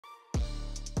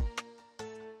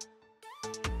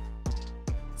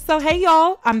So hey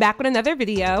y'all, I'm back with another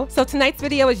video. So tonight's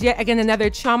video is yet again another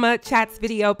Chioma Chats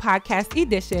video podcast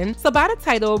edition. So by the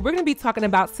title, we're gonna be talking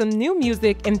about some new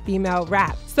music and female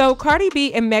rap. So Cardi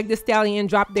B and Meg Thee Stallion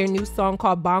dropped their new song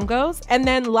called Bongos, and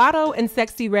then Latto and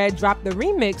Sexxy Red dropped the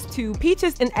remix to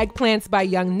Peaches and Eggplants by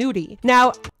Young Nudie.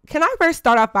 Now, can I first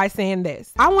start off by saying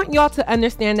this? I want y'all to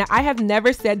understand that I have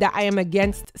never said that I am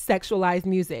against sexualized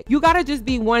music. You gotta just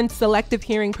be one selective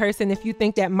hearing person if you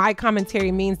think that my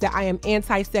commentary means that I am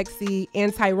anti-sexy,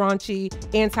 anti-raunchy,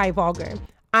 anti-vulgar.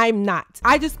 I'm not.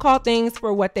 I just call things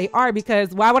for what they are, because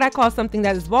why would I call something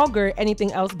that is vulgar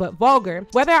anything else but vulgar?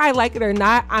 Whether I like it or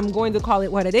not, I'm going to call it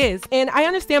what it is. And I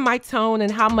understand my tone and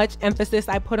how much emphasis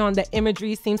I put on the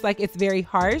imagery seems like it's very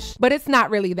harsh, but it's not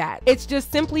really that. It's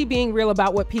just simply being real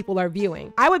about what people are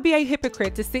viewing. I would be a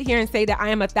hypocrite to sit here and say that I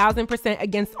am 1000%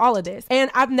 against all of this.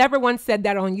 And I've never once said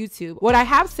that on YouTube. What I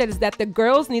have said is that the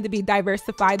girls need to be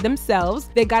diversified themselves.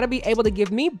 They gotta be able to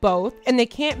give me both, and they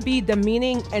can't be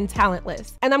demeaning and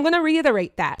talentless. And I'm gonna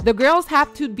reiterate that. The girls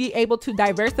have to be able to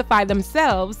diversify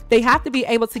themselves. They have to be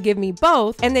able to give me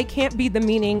both, and they can't be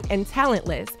demeaning and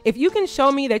talentless. If you can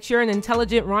show me that you're an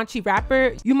intelligent, raunchy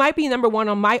rapper, you might be #1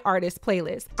 on my artist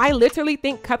playlist. I literally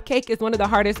think Cupcake is one of the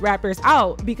hardest rappers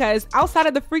out, because outside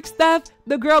of the freak stuff,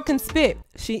 the girl can spit.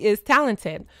 She is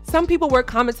talented. Some people were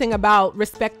commenting about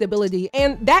respectability,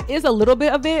 and that is a little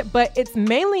bit of it, but it's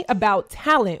mainly about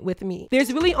talent with me.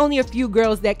 There's really only a few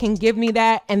girls that can give me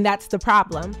that, and that's the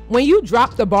problem. When you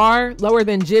drop the bar lower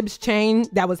than Jib's chain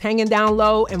that was hanging down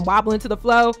low and wobbling to the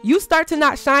flow, you start to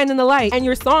not shine in the light, and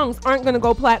your songs aren't gonna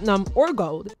go platinum or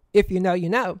gold. If you know, you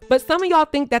know. But some of y'all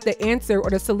think that the answer or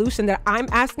the solution that I'm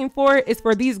asking for is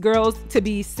for these girls to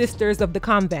be sisters of the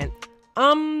convent.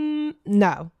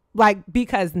 No.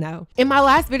 Because no. In my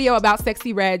last video about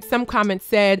Sexxy Red, some comments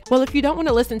said, well, if you don't want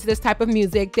to listen to this type of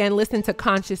music, then listen to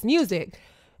conscious music.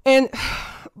 And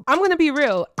I'm gonna be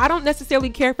real, I don't necessarily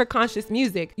care for conscious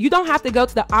music. You don't have to go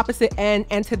to the opposite end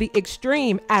and to the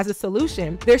extreme as a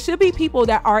solution. There should be people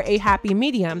that are a happy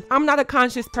medium. I'm not a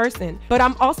conscious person, but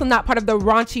I'm also not part of the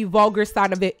raunchy, vulgar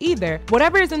side of it either.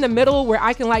 Whatever is in the middle where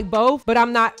I can like both, but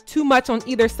I'm not too much on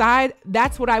either side,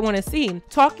 that's what I wanna see.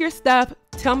 Talk your stuff,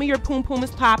 tell me your poom poom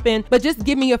is popping, but just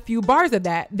give me a few bars of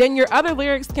that. Then your other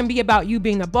lyrics can be about you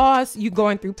being a boss, you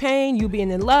going through pain, you being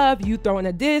in love, you throwing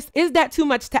a diss. Is that too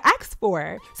much to ask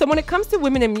for? So when it comes to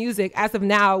women in music, as of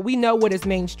now, we know what is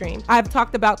mainstream. I've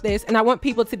talked about this, and I want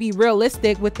people to be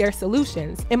realistic with their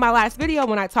solutions. In my last video,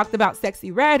 when I talked about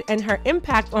Sexxy Red and her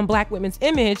impact on Black women's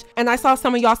image, and I saw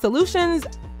some of y'all solutions,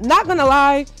 not gonna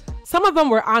lie, some of them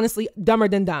were honestly dumber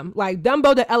than dumb. Like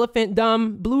Dumbo the elephant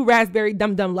dumb, blue raspberry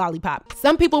dumb dumb lollipop.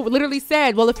 Some people literally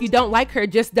said, well, if you don't like her,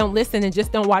 just don't listen and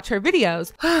just don't watch her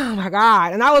videos. Oh my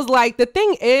God. And I was like, the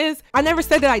thing is, I never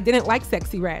said that I didn't like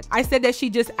Sexxy Red. I said that she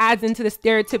just adds into the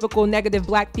stereotypical negative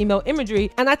Black female imagery.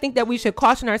 And I think that we should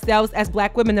caution ourselves as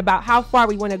Black women about how far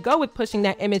we want to go with pushing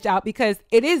that image out, because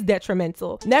it is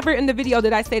detrimental. Never in the video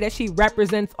did I say that she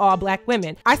represents all Black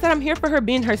women. I said I'm here for her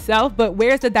being herself, but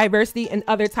where's the diversity in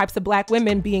other types of Black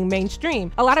women being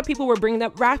mainstream? A lot of people were bringing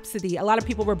up Rhapsody, a lot of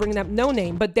people were bringing up No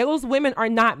Name, but those women are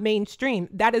not mainstream.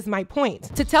 That is my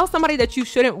point. To tell somebody that you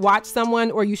shouldn't watch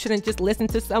someone or you shouldn't just listen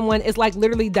to someone is like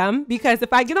literally dumb, because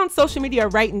if I get on social media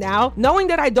right now, knowing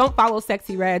that I don't follow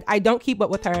Sexxy Red, I don't keep up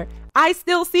with her, I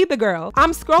still see the girl.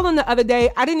 I'm scrolling the other day,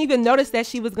 I didn't even notice that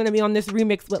she was gonna be on this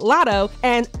remix with Latto,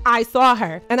 and I saw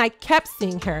her and I kept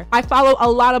seeing her. I follow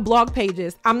a lot of blog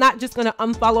pages. I'm not just gonna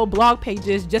unfollow blog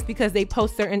pages just because they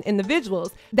post certain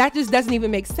individuals. That just doesn't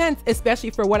even make sense,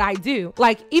 especially for what I do.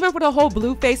 Like, even for the whole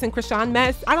Blueface and Krishan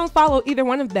mess, I don't follow either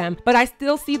one of them, but I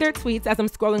still see their tweets as I'm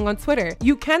scrolling on Twitter.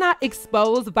 You cannot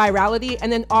expose virality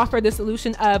and then offer the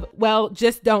solution of, well,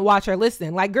 just don't watch or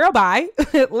listen. Like, girl, bye.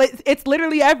 It's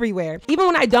literally everywhere. Even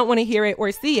when I don't want to hear it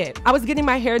or see it. I was getting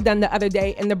my hair done the other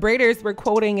day, and the braiders were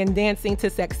quoting and dancing to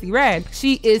Sexxy Red.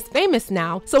 She is famous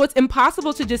now, so it's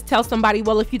impossible to just tell somebody,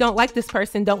 well, if you don't like this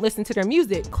person, don't listen to their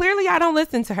music. Clearly, I don't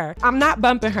listen to her. I'm not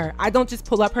bumping her. I don't just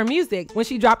pull up her music. When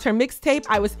she dropped her mixtape,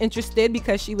 I was interested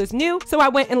because she was new, so I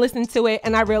went and listened to it,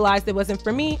 and I realized it wasn't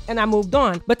for me, and I moved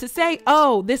on. But to say,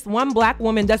 oh, this one Black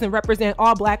woman doesn't represent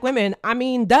all Black women, I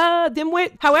mean, duh,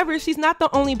 dimwit. However, she's not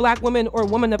the only Black woman or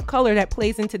woman of color that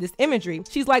plays into this imagery.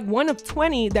 She's like one of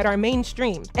 20 that are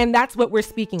mainstream, and that's what we're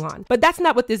speaking on. But that's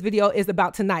not what this video is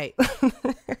about tonight.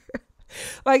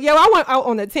 Like, yo, I went out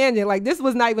on a tangent. Like, this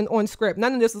was not even on script.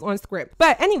 None of this was on script.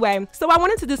 But anyway, so I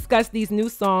wanted to discuss these new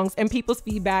songs and people's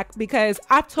feedback because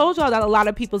I've told y'all that a lot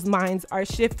of people's minds are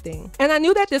shifting. And I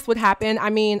knew that this would happen. I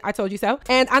mean, I told you so.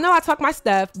 And I know I talk my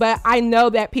stuff, but I know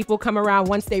that people come around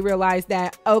once they realize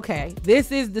that, okay,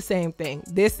 this is the same thing.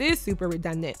 This is super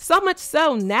redundant. So much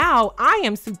so now I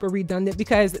am super redundant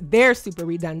because they're super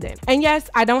redundant. And yes,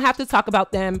 I don't have to talk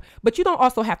about them, but you don't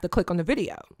also have to click on the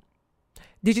video.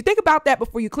 Did you think about that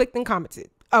before you clicked and commented?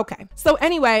 Okay, so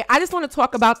anyway, I just want to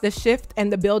talk about the shift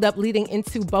and the buildup leading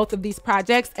into both of these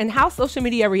projects and how social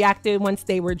media reacted once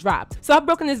they were dropped. So I've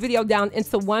broken this video down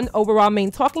into one overall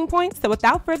main talking point. So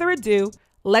without further ado,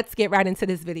 let's get right into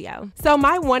this video. So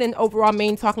my one and overall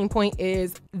main talking point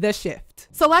is the shift.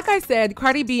 So like I said,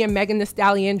 Cardi B and Megan Thee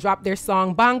Stallion dropped their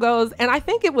song Bongos, and I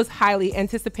think it was highly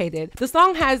anticipated. The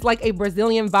song has like a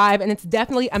Brazilian vibe, and it's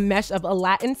definitely a mesh of a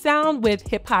Latin sound with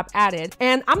hip hop added.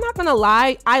 And I'm not gonna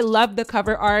lie, I love the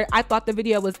cover art. I thought the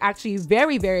video was actually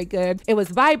very, very good. It was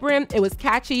vibrant, it was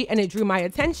catchy, and it drew my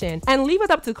attention. And leave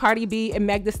it up to Cardi B and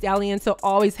Meg Thee Stallion to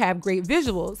always have great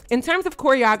visuals. In terms of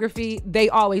choreography, they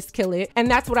always kill it,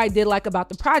 and that's what I did like about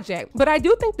the project. But I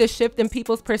do think the shift in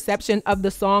people's perception of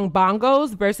the song Bongos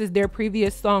versus their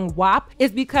previous song WAP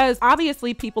is because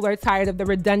obviously people are tired of the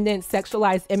redundant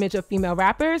sexualized image of female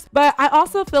rappers, but I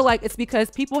also feel like it's because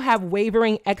people have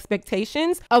wavering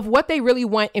expectations of what they really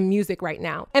want in music right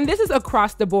now. And this is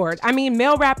across the board. I mean,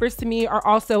 male rappers to me are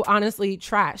also honestly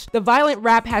trash. The violent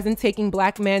rap hasn't taken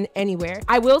black men anywhere.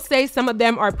 I will say some of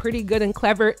them are pretty good and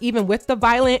clever even with the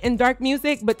violent and dark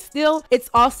music, but still it's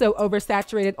also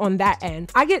oversaturated on that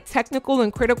end. I get technical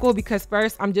and critical because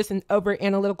first, I'm just an over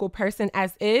analytical person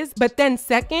as is, but then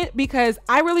second, because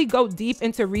I really go deep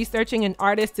into researching an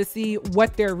artist to see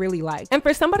what they're really like. And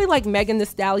for somebody like Megan Thee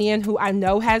Stallion, who I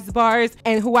know has bars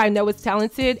and who I know is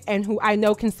talented and who I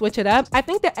know can switch it up, I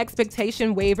think the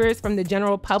expectation wavers from the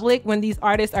general public when these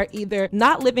artists are either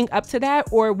not living up to that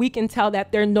or we can tell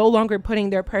that they're no longer putting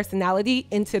their personality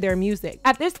into their music.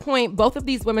 At this point, both of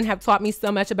these women have taught me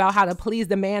so much about how to please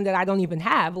the man that I don't even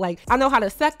have. Like, I know how to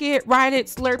suck it, ride it,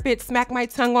 slurp it, smack my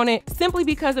tongue on it simply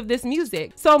because of this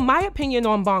music. So my opinion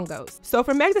on Bongos. So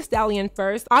for Meg Thee Stallion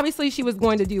first, obviously she was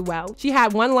going to do well. She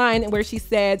had one line where she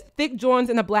said, "Thick joints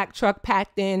in a black truck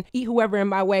packed in, eat whoever in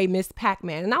my way, Miss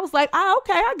Pac-Man." And I was like, ah,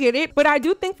 okay, I get it. But I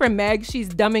do think for Meg, she's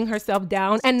dumbing herself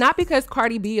down, and not because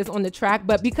Cardi B is on the track,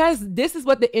 but because this is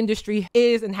what the industry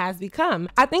is and has become.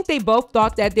 I think they both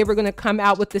thought that they were gonna come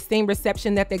out with the same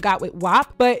reception that they got with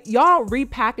WAP, but y'all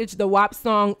repackaged the WAP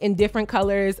song in different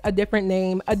colors, a different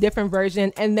name, a different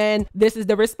version, and then this is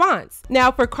the response.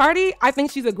 Now for Cardi, I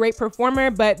think she's a great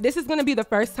performer, but this is gonna be the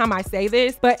first time I say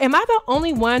this, but am I the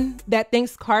only one that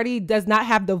thinks Cardi does not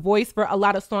have the voice for a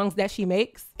lot of songs that she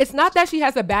makes? It's not that she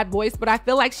has a bad voice, but I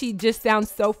feel like she just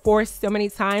sounds so forced so many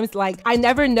times. Like, I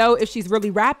never know if she's really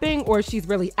rapping or if she's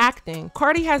really acting.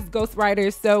 Cardi has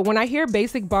ghostwriters, so when I hear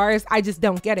basic bars, I just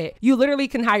don't get it. You literally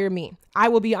can hire me. I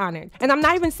will be honored. And I'm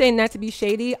not even saying that to be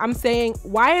shady. I'm saying,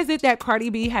 why is it that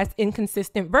Cardi B has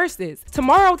inconsistent verses?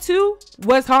 Tomorrow Too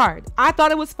was hard. I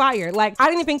thought it was fire. Like, I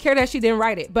didn't even care that she didn't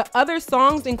write it. But other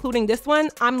songs, including this one,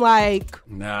 I'm like,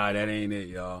 nah, that ain't it,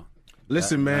 y'all.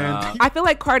 Listen, man. I feel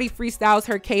like Cardi freestyles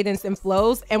her cadence and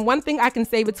flows. And one thing I can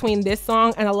say between this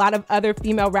song and a lot of other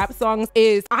female rap songs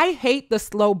is I hate the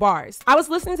slow bars. I was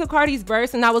listening to Cardi's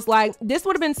verse and I was like, this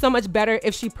would have been so much better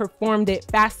if she performed it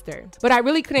faster. But I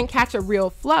really couldn't catch a real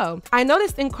flow. I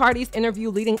noticed in Cardi's interview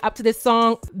leading up to this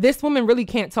song, this woman really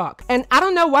can't talk. And I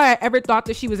don't know why I ever thought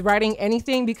that she was writing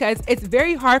anything because it's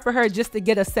very hard for her just to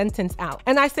get a sentence out.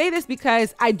 And I say this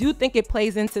because I do think it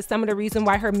plays into some of the reason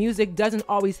why her music doesn't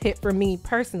always hit for me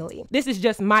personally. This is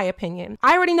just my opinion.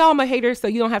 I already know I'm a hater, so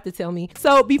you don't have to tell me.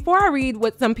 So before I read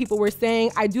what some people were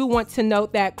saying, I do want to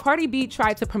note that Cardi B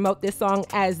tried to promote this song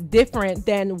as different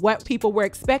than what people were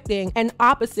expecting and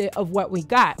opposite of what we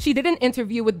got. She did an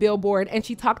interview with Billboard and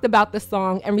she talked about the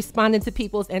song and responded to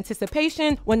people's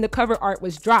anticipation when the cover art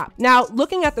was dropped. Now,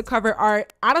 looking at the cover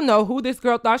art, I don't know who this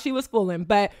girl thought she was fooling,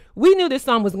 but we knew this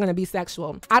song was going to be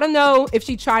sexual. I don't know if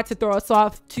she tried to throw us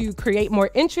off to create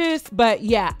more interest, but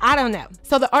yeah, I don't know.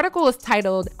 So the article is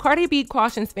titled, Cardi B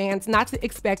cautions fans not to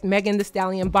expect Megan Thee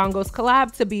Stallion Bongos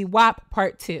collab to be WAP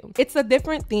Part 2. It's a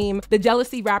different theme. The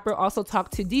Jealousy rapper also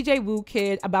talked to DJ Woo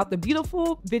Kid about the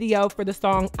beautiful video for the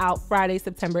song out Friday,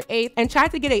 September 8th, and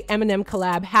tried to get a Eminem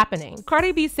collab happening.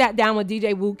 Cardi B sat down with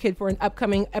DJ Woo Kid for an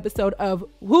upcoming episode of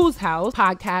Woo's House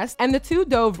podcast, and the two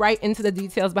dove right into the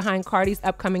details behind Cardi's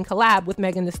upcoming collab with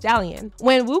Megan Thee Stallion.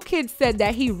 When Woo Kid said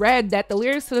that he read that the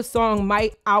lyrics to the song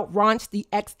might out-raunch the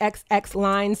XX XXX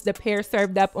lines the pair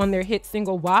served up on their hit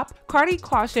single WAP, Cardi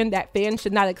cautioned that fans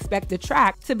should not expect the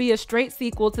track to be a straight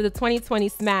sequel to the 2020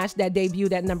 smash that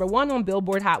debuted at #1 on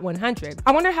Billboard Hot 100.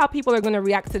 I wonder how people are going to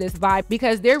react to this vibe,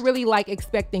 because they're really like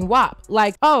expecting WAP.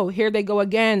 Like, oh, here they go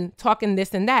again, talking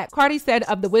this and that. Cardi said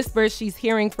of the whispers she's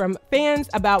hearing from fans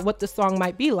about what the song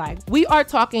might be like. We are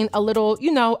talking a little,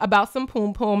 you know, about some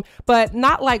poom poom, but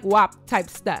not like WAP type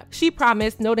stuff. She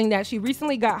promised, noting that she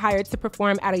recently got hired to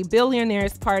perform at a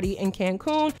billionaire's party in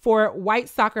Cancun for white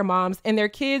soccer moms and their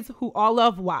kids who all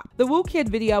love WAP. The Woo Kid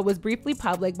video was briefly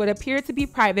public but appeared to be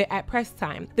private at press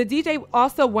time. The DJ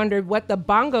also wondered what the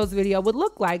Bongos video would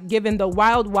look like given the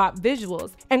wild WAP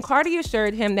visuals, and Cardi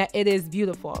assured him that it is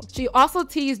beautiful. She also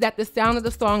teased that the sound of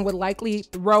the song would likely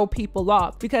throw people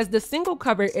off because the single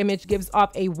cover image gives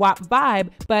off a WAP vibe,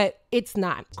 but it's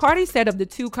not. Cardi said of the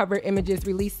 2 cover images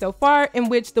released so far, in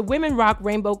which the women rock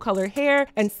rainbow colored hair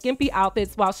and skimpy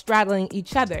outfits while straddling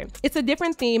each other. It's a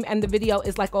different theme, and the video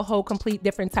is like a whole complete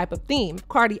different type of theme.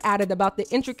 Cardi added about the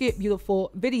intricate,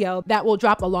 beautiful video that will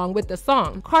drop along with the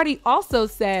song. Cardi also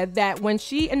said that when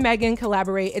she and Megan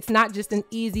collaborate, it's not just an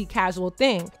easy, casual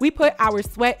thing. We put our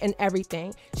sweat in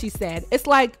everything. She said, it's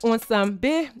like on some,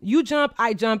 bitch, you jump,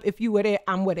 I jump, if you with it,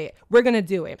 I'm with it. We're gonna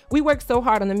do it. We worked so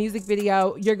hard on the music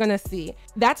video, you're gonna see.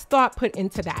 That's thought put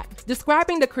into that.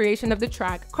 Describing the creation of the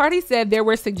track, Cardi said there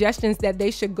were suggestions that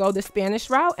they should go the Spanish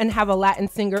route and have a Latin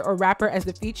singer or rapper as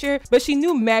the feature, but she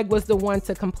knew Meg was the one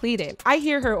to complete it. I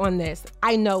hear her on this.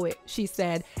 I know it, she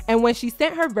said. And when she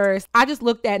sent her verse, I just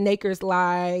looked at Nakers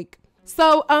like,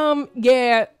 so,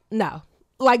 yeah, no.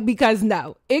 Like, because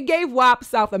no, it gave WAP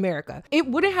South America. It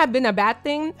wouldn't have been a bad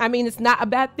thing. I mean, it's not a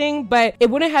bad thing, but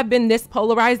it wouldn't have been this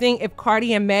polarizing if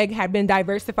Cardi and Meg had been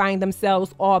diversifying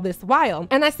themselves all this while.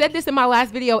 And I said this in my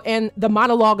last video and the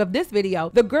monologue of this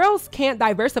video, the girls can't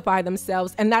diversify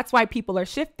themselves, and that's why people are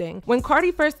shifting. When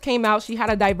Cardi first came out, she had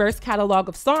a diverse catalog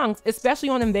of songs, especially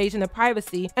on Invasion of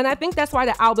Privacy, and I think that's why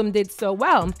the album did so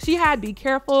well. She had Be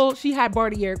Careful, she had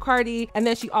Bartier Cardi, and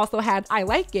then she also had I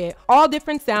Like It. All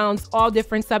different sounds, all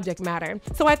different subject matter.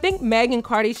 So I think Meg and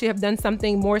Cardi should have done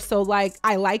something more so like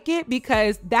I Like It,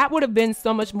 because that would have been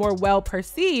so much more well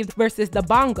perceived versus the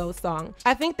Bongos song.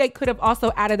 I think they could have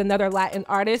also added another Latin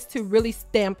artist to really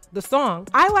stamp the song.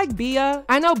 I like Bia.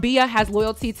 I know Bia has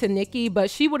loyalty to Nicki, but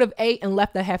she would have ate and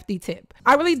left a hefty tip.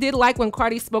 I really did like when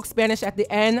Cardi spoke Spanish at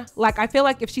the end. Like, I feel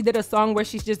like if she did a song where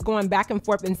she's just going back and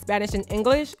forth in Spanish and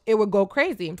English, it would go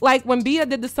crazy. Like when Bia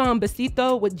did the song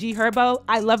Besito with G Herbo,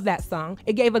 I love that song.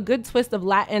 It gave a good twist of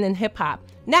Latin and hip hop.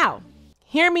 Now,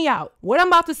 hear me out. What I'm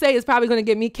about to say is probably gonna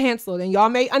get me canceled and y'all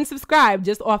may unsubscribe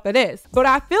just off of this. But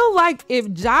I feel like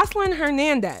if Jocelyn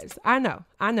Hernandez, I know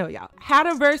y'all, had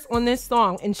a verse on this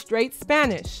song in straight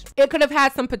Spanish, it could have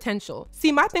had some potential.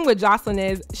 See, my thing with Jocelyn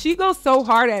is she goes so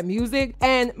hard at music,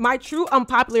 and my true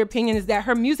unpopular opinion is that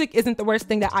her music isn't the worst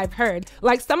thing that I've heard.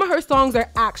 Like, some of her songs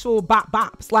are actual bop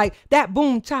bops, like that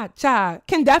boom cha cha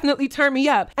can definitely turn me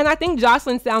up. And I think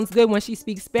Jocelyn sounds good when she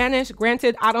speaks Spanish.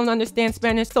 Granted, I don't understand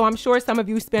Spanish, so I'm sure some of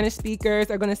you Spanish speakers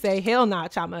are gonna say, hell nah,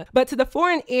 Chioma. But to the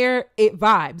foreign ear, it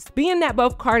vibes. Being that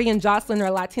both Cardi and Jocelyn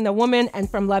are Latina women and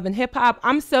from Love and Hip Hop,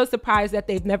 I'm so surprised that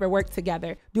they've never worked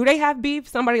together. Do they have beef?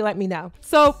 Somebody let me know.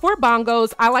 So for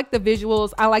Bongos, I like the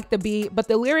visuals, I like the beat, but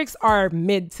the lyrics are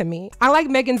mid to me. I like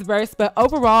Megan's verse, but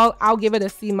overall, I'll give it a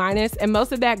C-, and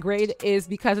most of that grade is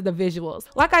because of the visuals.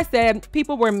 Like I said,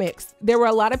 people were mixed. There were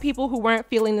a lot of people who weren't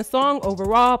feeling the song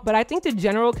overall, but I think the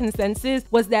general consensus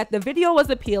was that the video was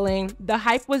appealing, the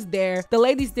hype was there, the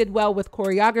ladies did well with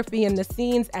choreography and the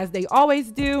scenes as they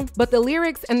always do, but the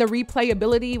lyrics and the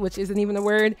replayability, which isn't even a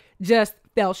word, just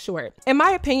fell short. In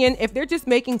my opinion, if they're just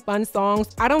making fun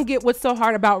songs, I don't get what's so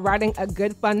hard about writing a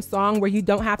good fun song where you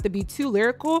don't have to be too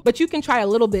lyrical, but you can try a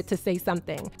little bit to say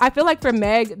something. I feel like for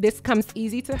Meg, this comes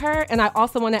easy to her, and I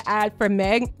also want to add for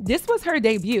Meg, this was her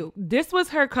debut. This was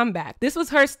her comeback. This was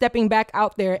her stepping back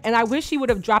out there, and I wish she would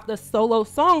have dropped a solo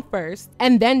song first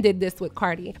and then did this with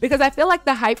Cardi, because I feel like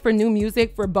the hype for new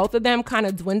music for both of them kind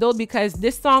of dwindled because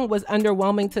this song was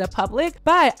underwhelming to the public,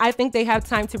 but I think they have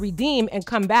time to redeem and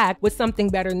come back with something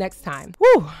better next time.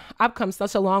 Woo, I've come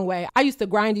such a long way. I used to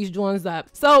grind these joints up.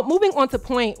 So moving on to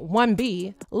point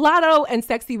 1B, Latto and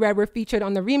Sexxy Red were featured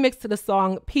on the remix to the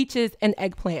song Peaches and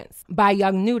Eggplants by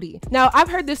Young Nudie. Now, I've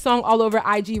heard this song all over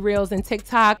IG Reels and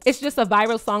TikTok. It's just a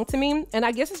viral song to me, and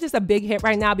I guess it's just a big hit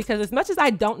right now because as much as I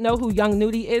don't know who Young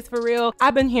Nudie is for real,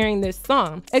 I've been hearing this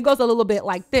song. It goes a little bit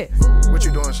like this. What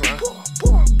you doing, son?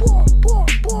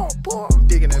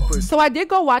 Digging that pussy. So I did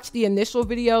go watch the initial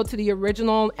video to the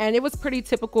original, and it was pretty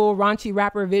typical raunchy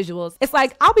rapper visuals. It's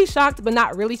like, I'll be shocked, but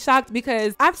not really shocked,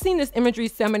 because I've seen this imagery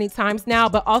so many times now,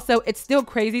 but also it's still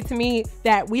crazy to me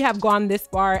that we have gone this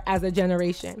far as a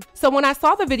generation. So when I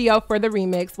saw the video for the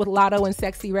remix with Latto and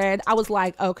Sexy Red, I was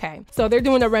like, okay, so they're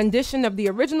doing a rendition of the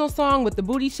original song with the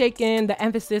booty shaking, the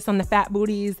emphasis on the fat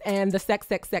booties, and the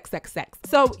sex.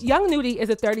 So Young Nudy is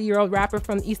a 30-year-old rapper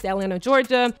from East Atlanta,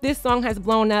 Georgia. This song has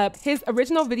blown up. His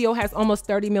original video has almost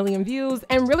 30 million views,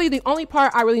 and really the only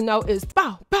part I really know is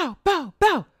bow, bow, bow,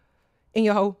 bow in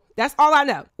your hoe. That's all I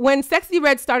know. When Sexy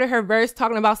Red started her verse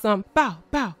talking about some bow,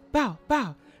 bow, bow,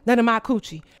 bow, none of my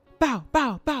coochie, bow,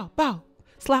 bow, bow, bow,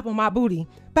 slap on my booty,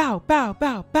 bow, bow,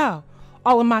 bow, bow,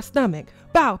 all in my stomach,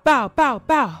 bow, bow, bow,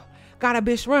 bow, got a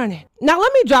bitch running. Now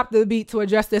let me drop the beat to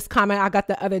address this comment I got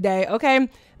the other day, okay?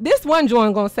 This one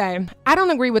joint gonna say, I don't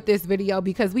agree with this video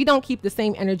because we don't keep the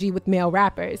same energy with male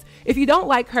rappers. If you don't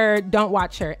like her, don't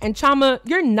watch her. And Chioma,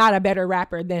 you're not a better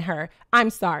rapper than her. I'm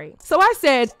sorry. So I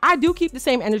said, I do keep the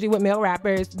same energy with male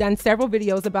rappers, done several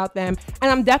videos about them,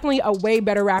 and I'm definitely a way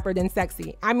better rapper than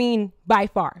Sexy. I mean, by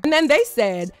far. And then they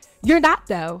said, you're not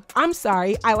though. I'm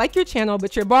sorry. I like your channel,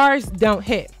 but your bars don't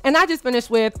hit. And I just finished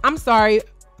with, I'm sorry,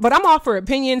 but I'm all for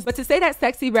opinions, but to say that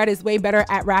Sexy Red is way better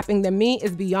at rapping than me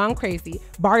is beyond crazy.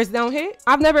 Bars don't hit?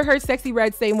 I've never heard Sexy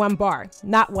Red say one bar,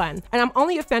 not one. And I'm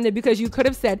only offended because you could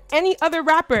have said any other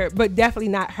rapper, but definitely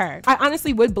not her. I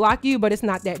honestly would block you, but it's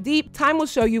not that deep. Time will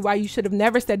show you why you should have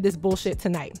never said this bullshit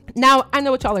tonight. Now, I know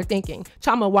what y'all are thinking.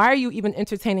 Chioma, why are you even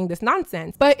entertaining this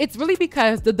nonsense? But it's really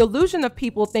because the delusion of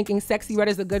people thinking Sexy Red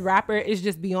is a good rapper is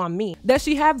just beyond me. Does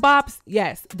she have bops?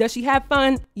 Yes. Does she have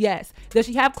fun? Yes. Does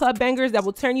she have club bangers that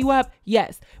will turn you up?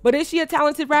 Yes. But is she a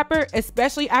talented rapper,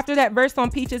 especially after that verse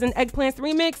on Peaches and Eggplants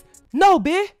remix? No,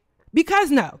 bitch.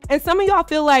 Because no. And some of y'all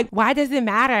feel like, why does it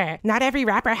matter? Not every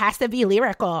rapper has to be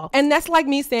lyrical. And that's like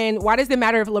me saying, why does it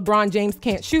matter if LeBron James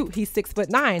can't shoot? He's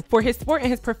 6'9". For his sport and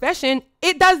his profession,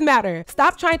 it does matter.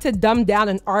 Stop trying to dumb down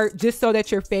an art just so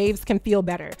that your faves can feel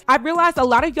better. I've realized a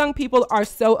lot of young people are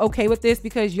so okay with this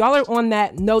because y'all are on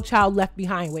that no child left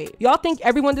behind wave. Y'all think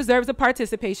everyone deserves a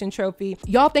participation trophy.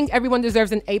 Y'all think everyone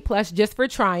deserves an A+ just for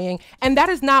trying. And that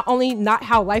is not only not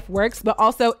how life works, but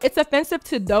also it's offensive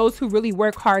to those who really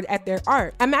work hard at their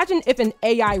art. Imagine if an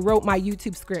AI wrote my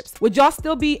YouTube scripts. Would y'all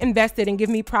still be invested and give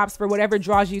me props for whatever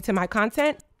draws you to my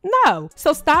content? No.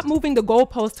 So stop moving the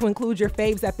goalpost to include your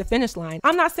faves at the finish line.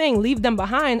 I'm not saying leave them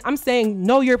behind. I'm saying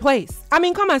know your place. I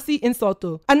mean, come and see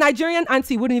insulto. A Nigerian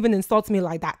auntie wouldn't even insult me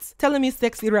like that, telling me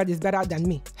Sexy Red is better than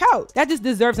me. Hell, that just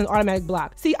deserves an automatic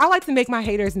block. See, I like to make my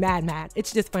haters mad.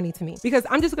 It's just funny to me because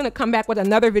I'm just gonna come back with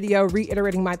another video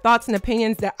reiterating my thoughts and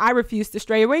opinions that I refuse to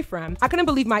stray away from. I couldn't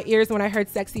believe my ears when I heard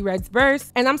Sexy Red's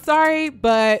verse, and I'm sorry,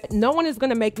 but no one is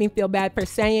gonna make me feel bad for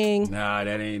saying, nah,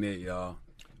 that ain't it, y'all.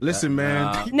 Listen,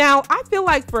 man. Now, I feel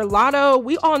like for Latto,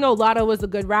 we all know Latto was a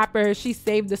good rapper. She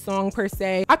saved the song per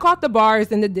se. I caught the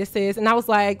bars and the disses and I was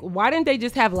like, why didn't they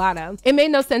just have Latto? It made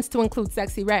no sense to include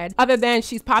Sexy Red other than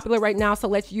she's popular right now, so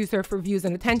let's use her for views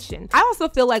and attention. I also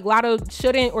feel like Latto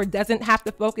shouldn't or doesn't have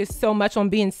to focus so much on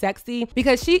being sexy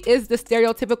because she is the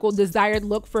stereotypical desired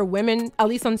look for women, at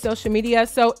least on social media.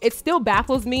 So it still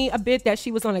baffles me a bit that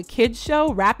she was on a kids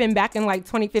show rapping back in like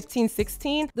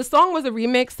 2015-16. The song was a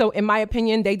remix, so in my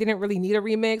opinion, they didn't really need a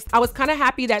remix. I was kind of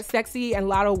happy that Sexy and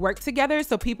Latto worked together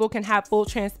so people can have full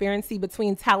transparency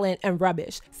between talent and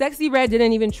rubbish. Sexy Red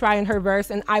didn't even try in her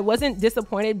verse and I wasn't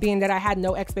disappointed being that I had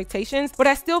no expectations, but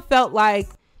I still felt like,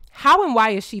 how and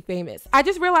why is she famous? I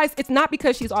just realized it's not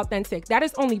because she's authentic. That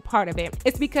is only part of it.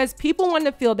 It's because people want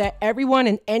to feel that everyone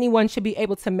and anyone should be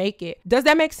able to make it. Does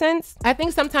that make sense? I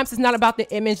think sometimes it's not about the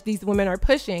image these women are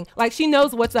pushing. Like, she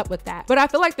knows what's up with that. But I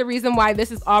feel like the reason why this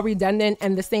is all redundant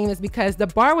and the same is because the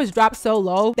bar was dropped so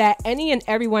low that any and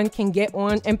everyone can get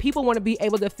on, and people want to be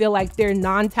able to feel like their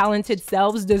non-talented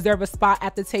selves deserve a spot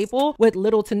at the table with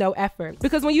little to no effort.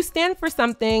 Because when you stand for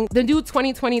something, the new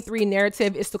 2023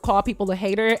 narrative is to call people a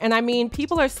hater. And I mean,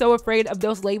 people are so afraid of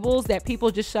those labels that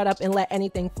people just shut up and let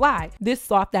anything fly. This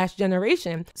soft-ass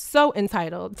generation, so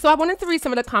entitled. So I wanted to read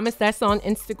some of the comments that's on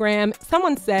Instagram.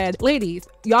 Someone said, ladies,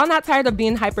 y'all not tired of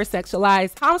being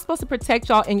hypersexualized? How am I supposed to protect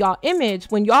y'all in y'all image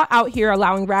when y'all out here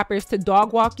allowing rappers to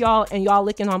dog walk y'all and y'all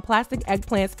licking on plastic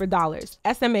eggplants for dollars?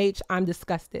 SMH, I'm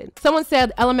disgusted. Someone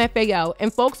said, LMFAO,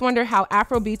 and folks wonder how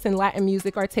Afrobeats and Latin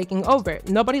music are taking over.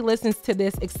 Nobody listens to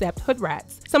this except hood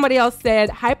rats. Somebody else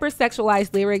said,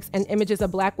 hypersexualized lyrics lyrics and images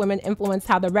of Black women influence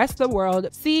how the rest of the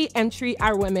world see and treat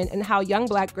our women and how young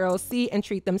Black girls see and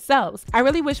treat themselves. I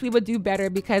really wish we would do better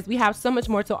because we have so much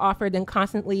more to offer than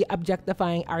constantly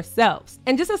objectifying ourselves.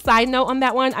 And just a side note on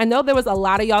that one, I know there was a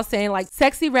lot of y'all saying like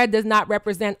Sexxy Red does not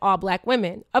represent all Black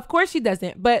women. Of course she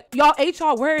doesn't, but y'all ate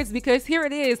y'all words because here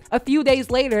it is a few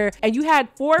days later and you had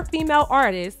 4 female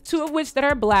artists, 2 of which that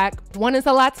are Black, 1 is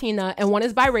a Latina and 1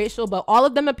 is biracial, but all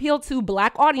of them appeal to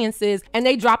Black audiences and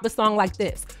they dropped a song like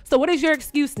this. So what is your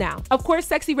excuse now? Of course,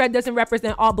 Sexxy Red doesn't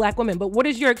represent all Black women, but what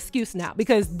is your excuse now?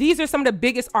 Because these are some of the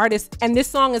biggest artists and this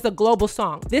song is a global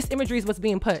song. This imagery is what's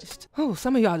being pushed. Oh,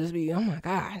 some of y'all just be, oh my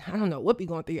God, I don't know what be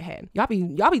going through your head. Y'all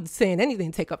be saying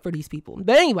anything to take up for these people.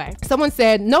 But anyway, someone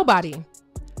said, nobody.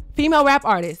 Female rap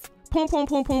artists. Boom, boom,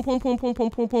 boom, boom, boom, boom, boom, boom,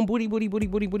 boom, boom, booty, booty, booty,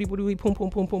 booty, booty, booty, boom, boom,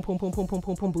 boom, boom, boom, boom, boom, boom,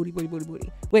 boom, boom, booty, booty, booty,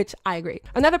 booty, which I agree.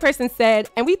 Another person said,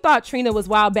 and we thought Trina was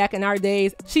wild back in our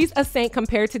days. She's a saint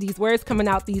compared to these words coming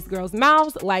out these girls'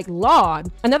 mouths, like Lord.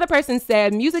 Another person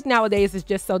said, music nowadays is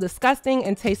just so disgusting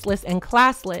and tasteless and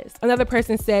classless. Another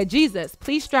person said, Jesus,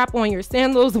 please strap on your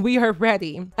sandals, we are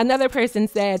ready. Another person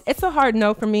said, it's a hard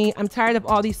no for me. I'm tired of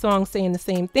all these songs saying the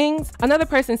same things. Another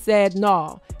person said,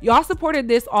 no, y'all supported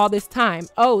this all this time.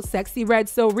 Oh, Sexxy Red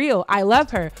so real. I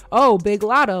love her. Oh, big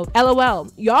Latto.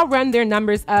 LOL. Y'all run their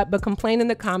numbers up but complain in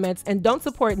the comments and don't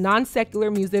support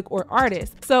non-secular music or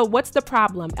artists. So what's the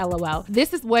problem? LOL.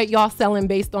 This is what y'all selling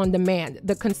based on demand.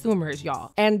 The consumers,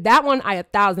 y'all. And that one I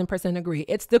 1000% agree.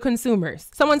 It's the consumers.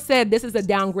 Someone said this is a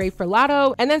downgrade for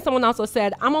Latto. And then someone also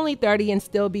said, I'm only 30 and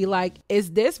still be like,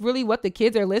 is this really what the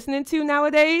kids are listening to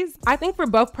nowadays? I think for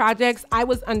both projects, I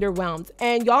was underwhelmed.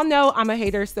 And y'all know I'm a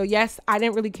hater, so yes, I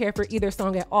didn't really care for either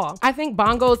song at all. I think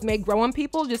Bongos may grow on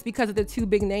people just because of the 2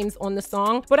 big names on the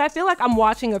song, but I feel like I'm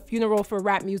watching a funeral for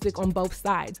rap music on both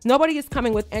sides. Nobody is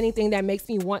coming with anything that makes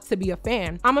me want to be a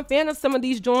fan. I'm a fan of some of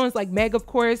these joints like Meg, of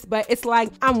course, but it's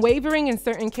like I'm wavering in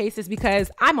certain cases because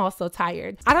I'm also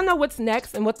tired. I don't know what's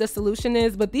next and what the solution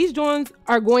is, but these joints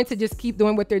are going to just keep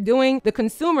doing what they're doing. The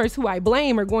consumers, who I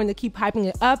blame, are going to keep hyping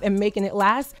it up and making it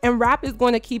last, and rap is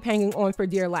going to keep hanging on for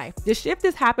dear life. The shift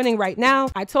is happening right now.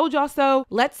 I told y'all so.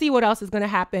 Let's see what else is going to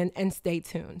happen and stay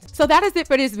tuned. So that is it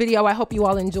for this video. I hope you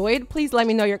all enjoyed. Please let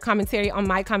me know your commentary on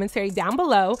my commentary down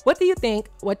below. What do you think?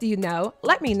 What do you know?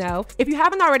 Let me know. If you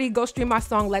haven't already, go stream my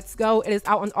song Let's Go. It is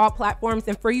out on all platforms,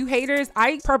 and for you haters,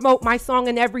 I promote my song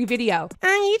in every video.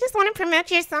 You just want to promote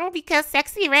your song because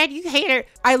Sexxy Red, you hater.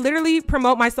 I literally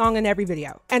promote my song in every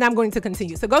video, and I'm going to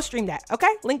continue. So go stream that,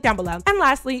 okay? Link down below. And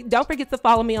lastly, don't forget to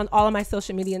follow me on all of my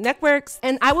social media networks,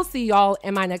 and I will see y'all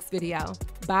in my next video.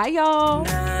 Bye, y'all.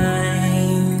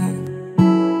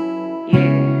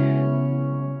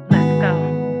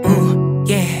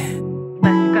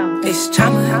 It's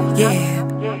Chioma,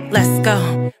 yeah, let's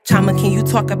go. Chioma, can you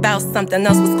talk about something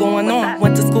else? What's going on?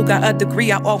 Went to school, got a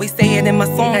degree, I always say it in my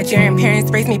song. Nigerian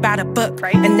parents raised me by the book,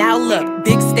 and now look,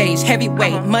 big stage,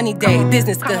 heavyweight, money day,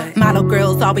 business good. Model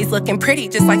girls always looking pretty,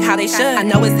 just like how they should. I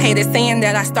know it's haters saying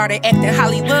that I started acting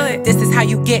Hollywood. This is how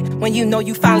you get when you know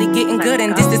you finally getting good,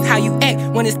 and this is how you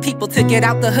act when it's people to get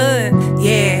out the hood.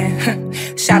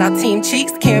 Yeah, shout out Team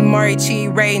Cheeks, Kim, Murray, Chi,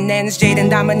 Ray, Nance, Jade, and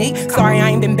Dominique. Sorry I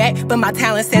ain't been back, but my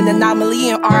talent's an anomaly.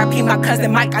 And RIP my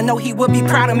cousin Mike, I know he would be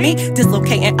proud of me.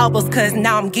 Dislocating elbows cause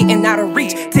now I'm getting out of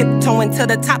reach. Tiptoeing to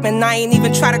the top and I ain't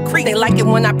even try to creep. They like it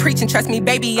when I preach, and trust me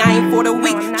baby, I ain't for the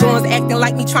weak. Jones acting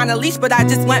like me trying to leash, but I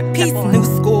just want peace. New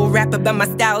school rapper, but my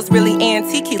style's really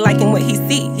antique. He liking what he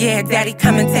see. Yeah, daddy,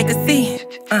 come and take a seat.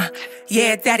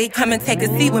 Yeah, daddy, come and take a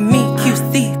seat with me,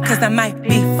 QC, cause I might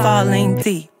be falling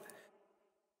deep.